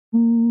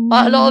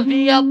As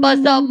novinha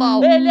passa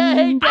mal. Ele é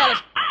rei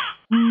delas.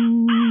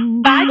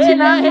 Bate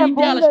na minha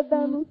bunda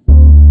dando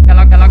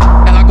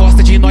Ela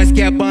gosta de nós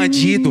que é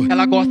bandido.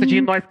 Ela gosta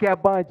de nós que é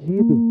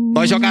bandido.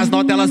 Nós joga as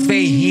notas, elas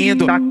vem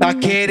rindo. Tá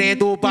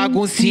querendo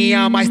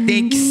baguncinha, mas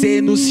tem que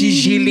ser no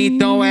sigilo.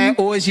 Então é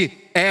hoje,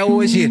 é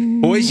hoje.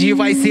 Hoje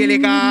vai ser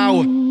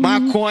legal.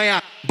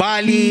 Maconha,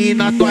 baile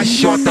na tua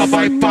chota,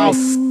 vai pau.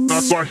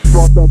 Na tua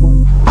chota,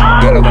 mano.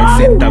 Ela vai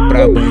sentar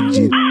pra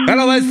bandido.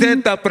 Ela vai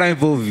sentar pra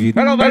envolvido.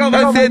 Ela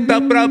vai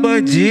sentar pra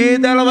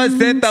bandido. Ela vai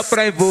sentar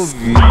pra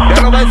envolvido.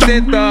 Ela vai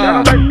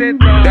sentar.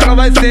 Ela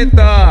vai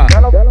sentar.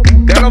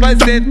 Ela vai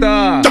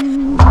sentar.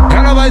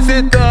 Ela vai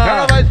sentar.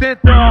 Ela vai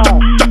sentar.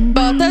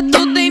 Bota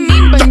tudo em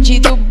mim,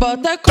 bandido,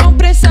 bota com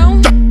pressão.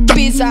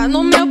 Pisa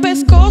no meu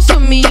pescoço,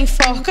 me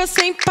enforca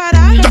sem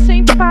parar.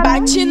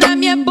 Bate na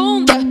minha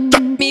bunda,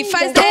 me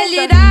faz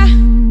delirar.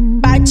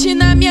 Bate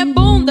na minha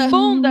bunda,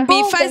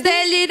 me faz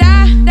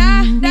delirar.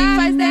 Me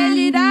faz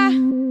delirar.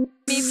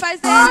 Me faz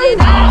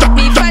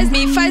delirar.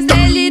 Me faz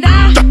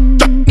delirar.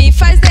 Me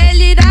faz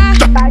delirar.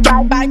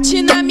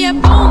 Bate na minha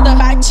bunda,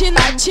 bate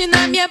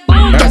na minha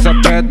bunda. Essa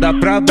pedra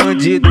pra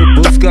bandido,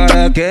 pros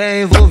cara que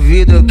é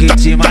envolvido, que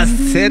te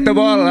maceta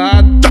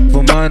bolado,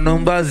 fumando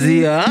um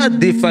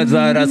baseado e faz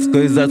várias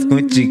coisas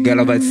contigo.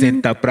 Ela vai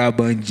sentar pra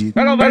bandido.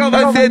 Ela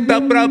vai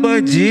sentar pra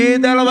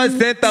bandido. Ela vai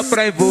sentar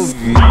pra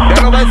envolvido.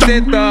 Ela vai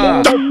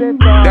sentar.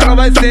 Ela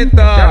vai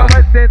sentar.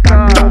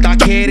 Tá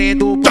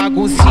querendo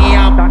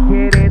baguncinha. Tá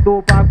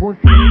querendo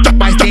baguncinha.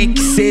 Mas tem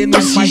que ser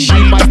no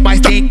sigilo. Mas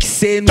tem que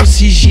ser no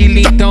sigilo.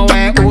 Então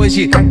é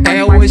hoje,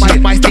 é hoje.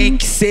 Mas tem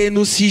que ser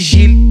no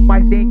sigilo.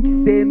 Mas tem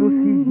que ser no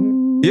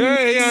sigilo. E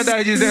aí,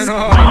 anda dizendo,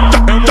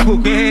 tamo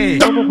com quem?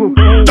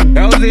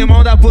 É os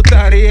irmãos da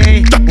putaria,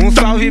 hein? Um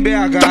salve em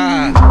BH.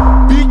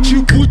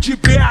 Pitbull de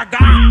BH.